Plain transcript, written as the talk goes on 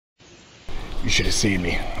You should have seen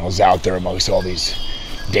me. I was out there amongst all these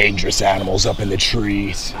dangerous animals up in the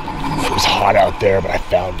trees. It was hot out there, but I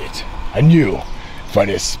found it. I knew if I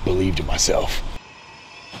just believed in myself.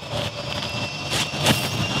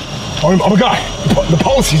 Oh my God, the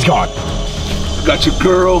policy's gone. I got your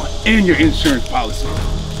girl and your insurance policy.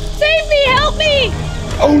 Save me, help me!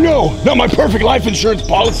 Oh no, not my perfect life insurance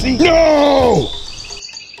policy. No!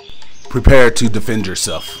 Prepare to defend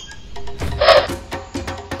yourself.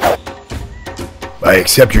 I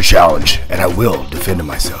accept your challenge, and I will defend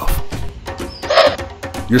myself.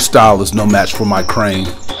 Your style is no match for my crane.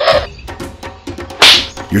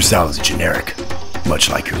 Your style is generic, much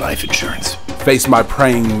like your life insurance. Face my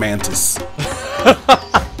praying mantis.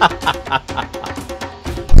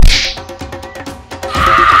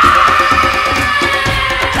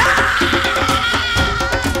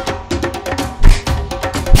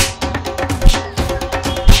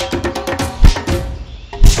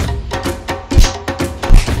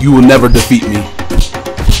 You will never defeat me.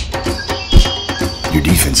 Your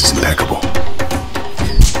defense is impeccable.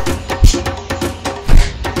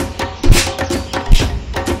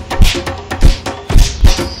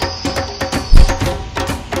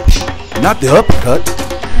 Not the uppercut.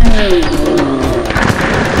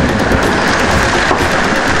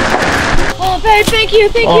 Oh, babe, thank you.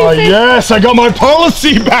 Oh, yes, I got my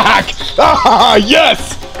policy back. Ah,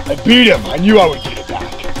 yes, I beat him. I knew I would get it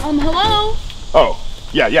back. Hello? Oh,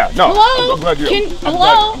 yeah, no. Hello? I'm glad you're.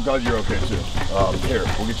 Hello? I'm glad you're okay too. Here,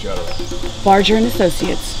 we'll get you out of there. Barger and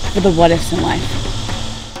Associates for the what ifs in life.